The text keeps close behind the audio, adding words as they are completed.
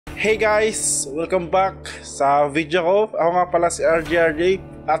Hey guys! Welcome back sa video ko. Ako nga pala si RJRJ.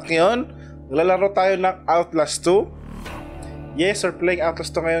 At ngayon, maglalaro tayo ng Outlast 2. Yes, we're playing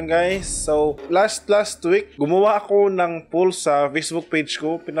Outlast 2 ngayon guys. So, last week, gumawa ako ng poll sa Facebook page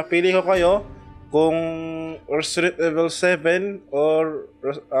ko. Pinapili ko kayo kung Resident Evil 7 or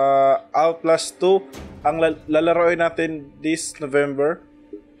Outlast 2 ang lalaroin natin this November.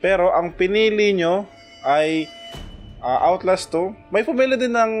 Pero ang pinili nyo ay Outlast 2. May pumili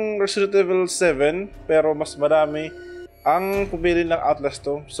din ng Resident Evil 7, pero mas marami ang pumili ng Outlast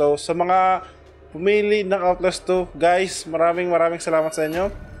 2. So, sa mga pumili ng Outlast 2, guys, maraming salamat sa inyo.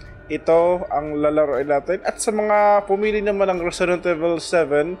 Ito ang lalaroin natin. At sa mga pumili naman ng Resident Evil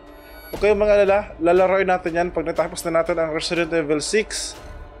 7, huwag kayong mag-alala, lalaroin natin yan pag natapos na natin ang Resident Evil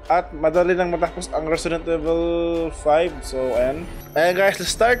 6. At madali nang matapos ang Resident Evil 5. So, ayan. Ayan guys,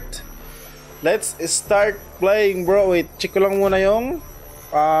 let's start. Let's start playing, bro. Wait, check ko lang muna yung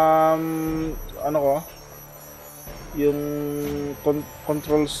ano ko, yung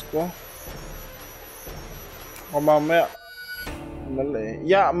controls ko. O mamaya mali.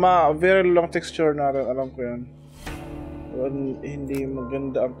 Yeah, very long texture natin. Alam ko yan. Hindi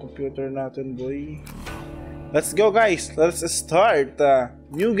maganda ang computer natin, boy. Let's go, guys. Let's start.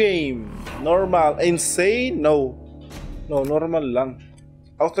 New game. Normal. Insane? No, normal lang.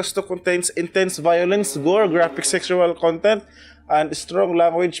 Outlast 2 contains intense violence, gore, graphic sexual content, and strong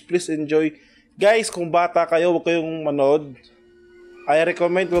language. Please enjoy. Guys, kung bata kayo, huwag kayong manood. I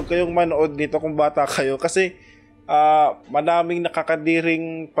recommend huwag kayong manood dito kung bata kayo. Kasi madaming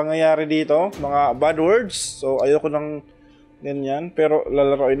nakakadiring pangyayari dito. Mga bad words. So, ayoko ng ganyan. Pero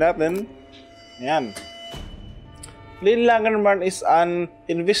lalaroin natin. Ayan. Lynn Langerman is an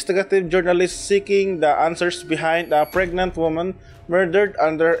investigative journalist seeking the answers behind a pregnant woman murdered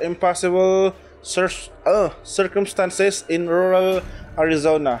under impossible circumstances in rural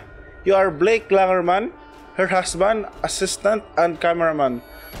Arizona. You are Blake Langerman, her husband, assistant, and cameraman.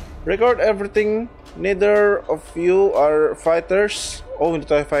 Record everything. Neither of you are fighters. Oh, hindi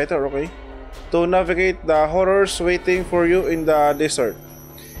tayo fighter, okay. To navigate the horrors waiting for you in the desert.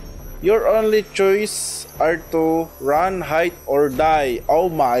 Your only choice are to run, hide, or die.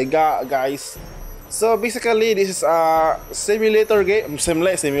 Oh my god, guys. So basically, this is a simulator game.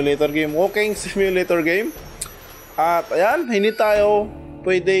 Simulator game. Walking simulator game. At ayan, hindi tayo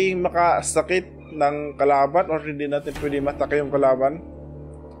pwedeng makasakit ng kalaban or hindi natin pwede matake yung kalaban.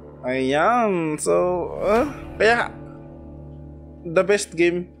 Ayan. So, kaya the best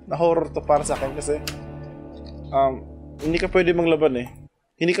game na horror to para sa akin kasi hindi ka pwede manglaban eh.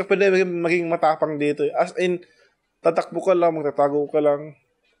 Hindi ka pwede maging matapang dito. As in, tatakbo ka lang, magtatago ka lang.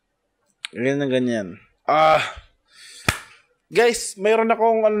 Ganyan. Guys, mayroon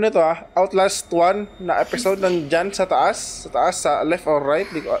akong ano nito Outlast 1 na episode nandyan sa taas. Sa left or right.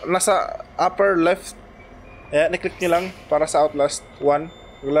 Nasa upper left. Ayan, naklik nyo lang para sa Outlast 1.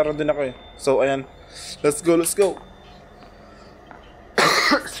 Naglaro din ako eh. So, ayan. Let's go.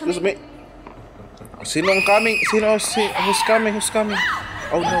 Excuse me. Who's coming?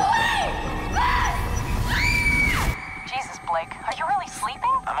 Oh no. Jesus, Blake, are you really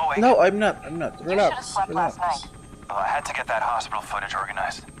sleeping? I'm awake. No, I'm not. Relax. You should have slept last night. I had to get that hospital footage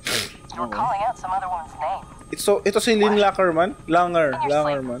organized. You were calling out some other woman's name. Ito si Lynn Langerman.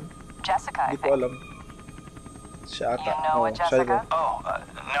 Langerman. Jessica, I Hindi ko think. alam. Siya ata. You know a Jessica?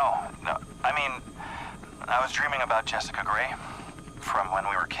 No. I mean, I was dreaming about Jessica Gray from when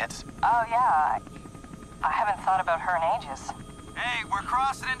we were kids. Oh, yeah. I haven't thought about her in ages. Hey, we're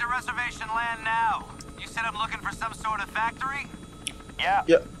crossing into reservation land now. You said I'm looking for some sort of factory? Yeah.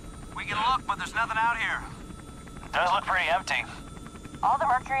 We can look, but there's nothing out here. It does look pretty empty. All the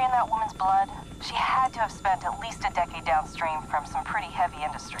mercury in that woman's blood, she had to have spent at least a decade downstream from some pretty heavy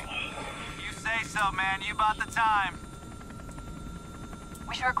industry. You say so, man. You bought the time.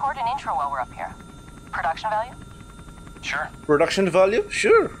 We should record an intro while we're up here. Production value? Sure. Production value?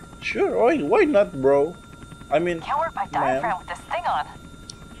 Sure. Why not, bro? I mean, Can't work my diaphragm with this thing on.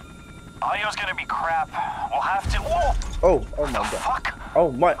 Audio's gonna be crap. We'll have to. Whoa! Oh my god. Fuck! Oh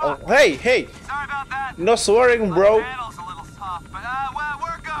my. Oh, hey! Sorry about that. No swearing, bro. The handle's a little soft, but well,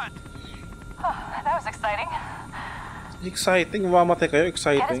 we're good. That was exciting. Exciting. Mamamatay kayo. Get as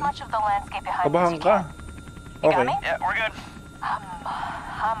Exciting. much of the landscape behind Kabahan us as you ka. can. You got me? Yeah, we're good.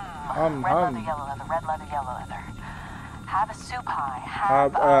 Red leather, yellow leather. Have a soup pie.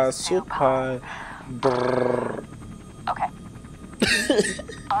 Have a soup pie. Brrr. Okay.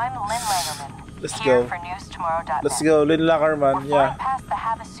 I'm Lynn Langerman. Let's here go. for newstomorrow.net. Let's go, Lynn Langerman. We're Yeah. flying past the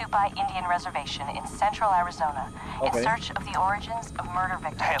Havasupai Indian Reservation in central Arizona in search of the origins of murder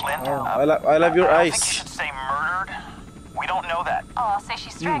victim. Hey, Lynn. Oh, I love your I don't think you eyes. should say murdered. We don't know that. Oh, I'll say she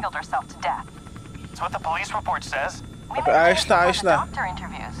strangled herself to death. That's what the police report says. We Okay, might ayos na, ayos finish the na. doctor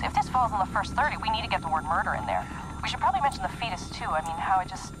interviews. If this falls on the first 30, we need to get the word murder in there. We should probably mention the fetus too. I mean, how it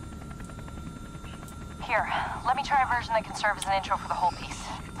just... Here, let me try a version that can serve as an intro for the whole piece.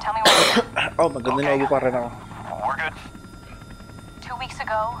 Tell me what... Oh, maganda na ubo pa rin ako. We're good. 2 weeks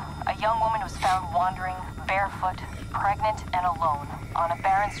ago, a young woman was found wandering, barefoot, pregnant, and alone on a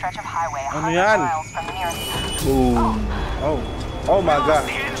barren stretch of highway 100 yan? miles from the nearest... Boom. Oh. Oh my god.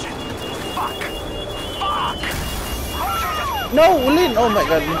 The engine. Fuck. Fuck. No, Lin! Oh my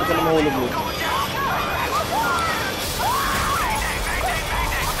god, hindi ka na mahulog mo.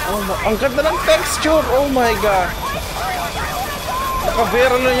 Oh my, ang ganda ng texture! Oh my god!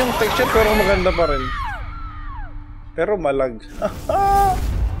 Naka-vera na yung texture pero maganda pa rin. Pero malag.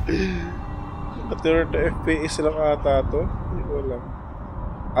 30 FPS lang ata to. Hindi ko alam.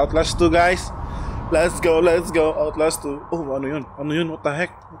 Outlast 2 guys. Let's go, let's go. Outlast 2. Oh, ano yun? Ano yun? What the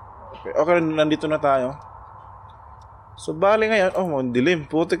heck? Okay, okay, nandito na tayo. So, bali ngayon. Oh, dilim.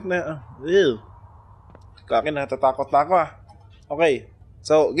 Putik na. Ew. Kakin, natatakot na ako ah. Okay.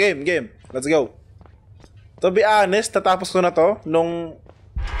 So, game. Let's go. To be honest, tatapos ko na to nung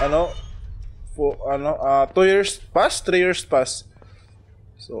 2 years pass, 3 years pass.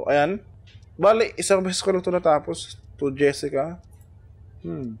 So, ayan. Bali, isang beses ko lang to natapos. To Jessica.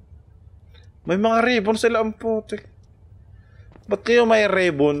 May mga ribbon sila ang putik. Ba't kayo may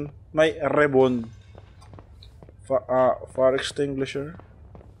ribbon? May ribbon. Fire extinguisher.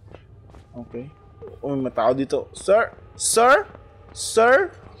 Okay. Oh, may tao dito. Sir? Sir?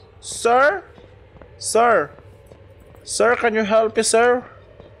 Sir? Sir? Sir? Sir, can you help me, sir?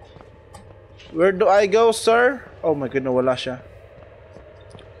 Where do I go, sir? Oh my god, nawala siya.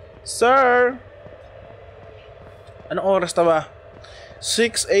 Sir? Anong oras na ba?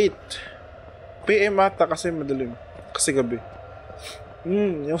 6:08 PM ata kasi madilim. Kasi gabi.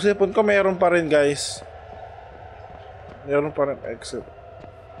 Yung cellphone ko mayroon pa rin, guys. Mayroon pa rin exit.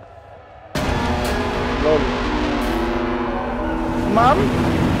 Lol. Ma'am?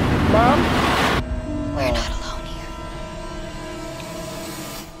 Ma'am? We're not alone here.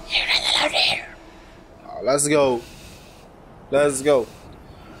 You're not alone here. Let's go. Let's go.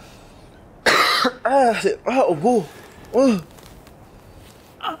 Ubo.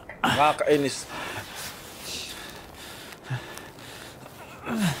 Nakakainis.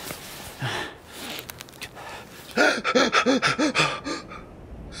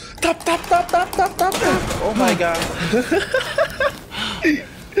 Tap. Oh my god.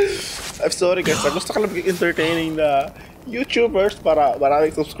 I'm sorry guys. Gusto ka lang maging entertaining na YouTubers para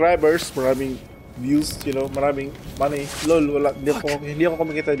maraming subscribers, maraming views, you know, maraming money. Lol, wala. Hindi ako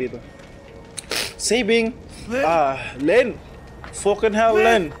kumikita dito. Saving. Len. Fucking hell,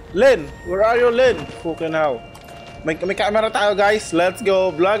 Len. Len, where are you, Len? Fucking hell. May camera tayo, guys. Let's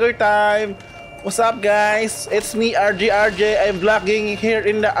go. Vlogger time. What's up, guys? It's me, RJRJ. I'm vlogging here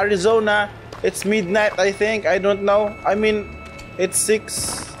in the Arizona. It's midnight, I think. I don't know. I mean, it's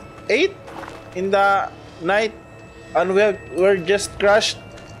 6:08 in the night, and we're just crashed.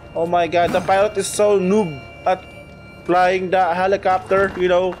 Oh my god, the pilot is so noob at flying the helicopter. You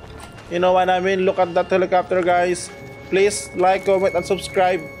know what I mean. Look at that helicopter, guys. Please like, comment, and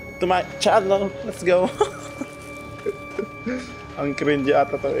subscribe to my channel. Let's go. Ang cringe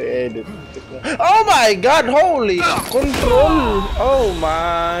ata to i-edit. Oh my god, holy control. Oh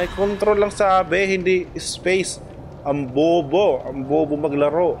my, control lang sabi, hindi space. Ang bobo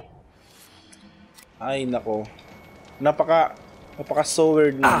maglaro. Ay nako. Napaka so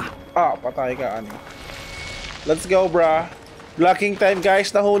weird na. Patay ka ani. Let's go, brah. Blocking time,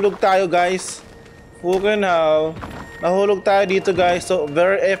 guys. Nahulog tayo, guys. Fucking hell. Nahulog tayo dito, guys. So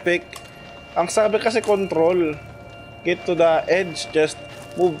very epic. Ang sabi kasi control. Get to the edge, just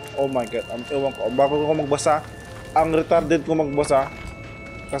move. Oh my god, ewan ko, bago ko magbasa. Ang retarded ko magbasa.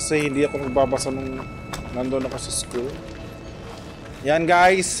 Kasi hindi ako nagbabasa nung nandun ako sa school. Yan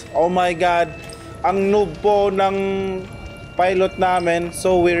guys, oh my god. Ang noob po ng pilot namin,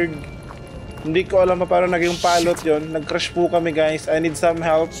 so weird. Hindi ko alam pa paano naging pilot yon. Nag-crash po kami guys, I need some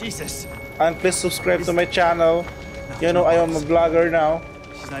help. Jesus. And please subscribe to my channel. You know, I am a vlogger now.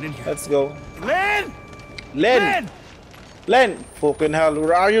 She's not in here. Let's go. Len! Len! Fucking hell,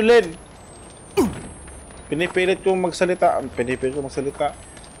 where are you, Len? Pinipilit kong magsalita.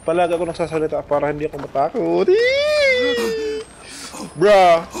 Palagi ako nagsasalita para hindi ako matakot.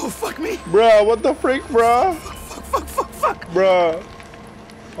 Bruh. Oh, fuck me. Bruh, what the freak, bruh? Fuck. Bruh.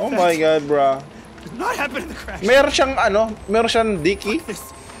 Oh my god, bruh. Did not happen in the crash. Meron siyang dicky. This.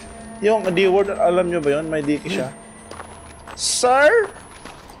 Yung D-word, alam nyo ba yun? May dicky siya. Sir?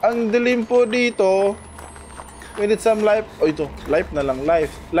 Ang dilim po dito. We need some life. Oh, ito. Life na lang.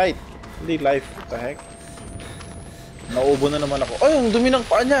 Life. Light. Hindi life. What the heck? Naubo na naman ako. Ay, ang dumi ng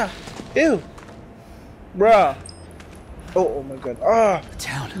paa niya. Ew. Bruh. Oh my god. Ah.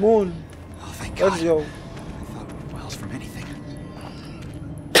 Town. Moon. Oh, thank God. Let's go. I thought wells from anything.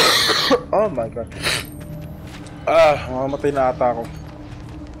 Oh my god. Ah, mamamatay na ata ako.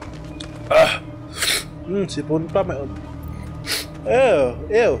 Ah. Sipon pa may.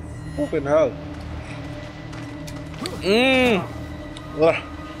 Ew. Fucking hell.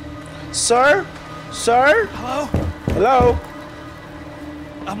 Sir? Sir? Hello? Hello?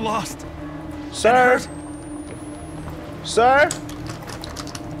 I'm lost. Sir? Sir?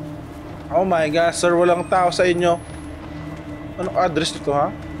 Oh my god, sir, walang tao sa inyo. Anong address nito,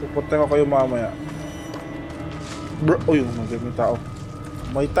 ha? Pupunta ko kayo mamaya. Bro, uy, may tao.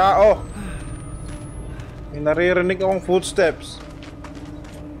 May tao! May naririnig akong footsteps.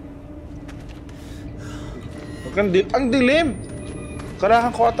 Ang dilim!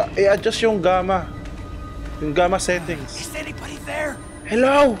 Kailangan ko ata i-adjust yung gamma. Yung gamma settings. Is anybody there?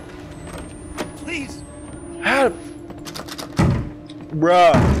 Hello! Please. Help!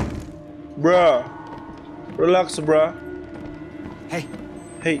 Bruh. Relax, bruh. Hey.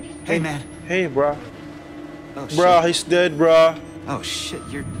 Hey, man. Hey, bruh. Oh, Bruh, shit. he's dead, bruh. Oh, shit.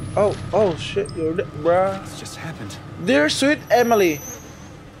 Oh, shit, you're dead, bruh. This just happened. Dear sweet Emily,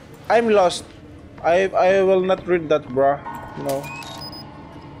 I'm lost. I will not read that, bruh. No.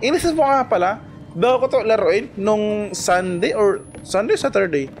 Inisip mo nga pala, bago ko to laruin nung Saturday,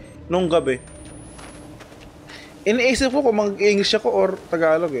 nung gabi. Iniisip ko kung mag-English ako or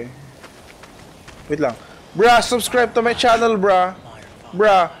Tagalog eh. Wait lang. Bruh, subscribe to my channel, bruh.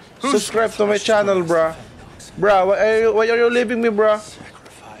 Bruh, subscribe to my channel, bruh. Bruh, why are you leaving me, bruh?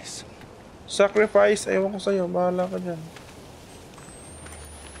 Sacrifice? Ewan ko sa'yo, bahala ka dyan.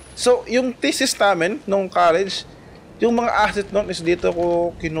 So, yung thesis namin nung college, yung mga asset nun is dito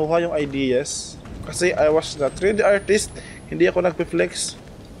ko kinuha yung ideas. Kasi I was the 3D artist, hindi ako nagpe-flex.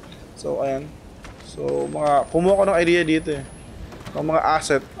 So, ayan. So, kumuha ko ng idea dito eh. Ng mga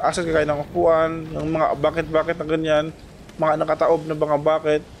asset kagaya ng upuan, ng mga bucket na ganyan, mga nakataob na mga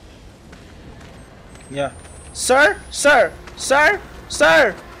bucket. Yeah. Sir!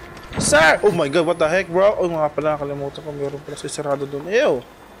 Oh my god, what the heck, bro? Oh, mga pala, nakalimutan ko. Meron pala sarado doon. Ew.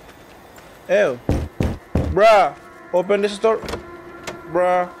 Bruh, open this door.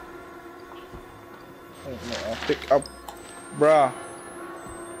 Bruh. Pick up. Bruh.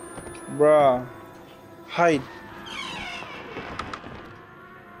 Hide.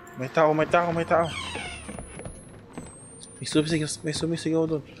 May tao. May sumisigaw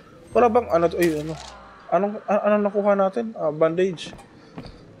doon. Wala bang ano to? Anong nakuha natin? Bandage.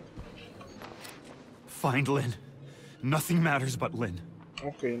 Find Lynn. Nothing matters but Lynn.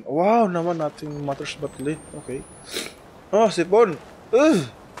 Okay. Wow, naman nothing matters but Lynn. Okay. Oh, sipon.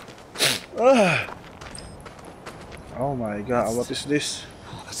 Oh my god, what is this?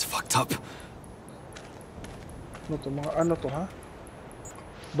 Oh, that's fucked up. Ano to? Mga ano to, ha?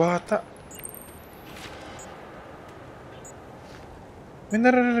 Bata. May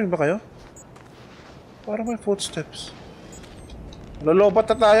naririnig ba kayo? Parang may footsteps. Lolobat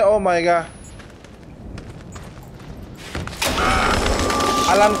na tayo, oh my god.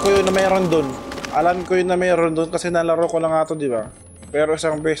 Alam ko yun na mayroon dun kasi nalaro ko lang nga to, di ba? Pero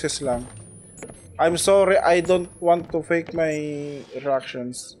isang beses lang. I'm sorry, I don't want to fake my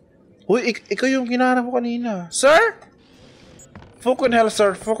reactions. Uy, ikaw yung kinahanap ko kanina. Sir? Fucking hell,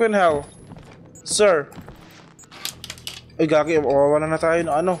 sir. Fucking hell. Sir. Ay, gagi. Wala na tayo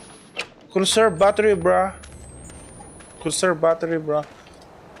na ano. Conserve battery, bruh.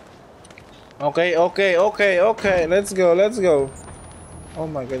 Okay. Let's go. Oh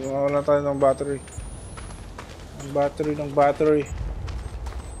my god, wala tayo ng battery. Ng battery.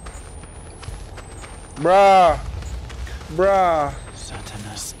 Bruh.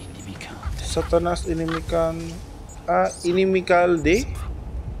 Satanas inimikan. Inimikal de?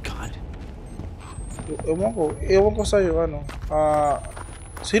 God. Ewan ko sa'yo, ano.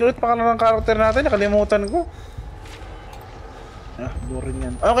 Sino ulit pa ng karakter natin? Nakalimutan ko. Boring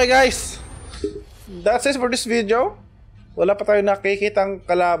yan. Okay guys, that's it for this video. Wala pa tayo nakikitang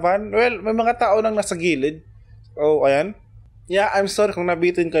kalaban. Well, may mga tao nang nasa gilid. Oh, ayan. Yeah, I'm sorry kung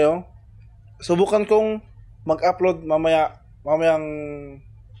nabitin kayo. Subukan kong mag-upload mamaya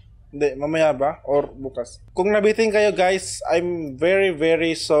ba? Or bukas. Kung nabitin kayo guys, I'm very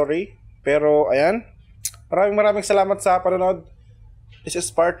very sorry. Pero ayan. Maraming salamat sa panonood. This is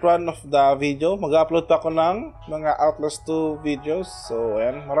part 1 of the video. Mag-upload pa ako ng mga Outlast 2 videos. So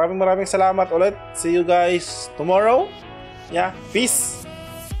ayan. Maraming salamat ulit. See you guys tomorrow. Yeah, peace.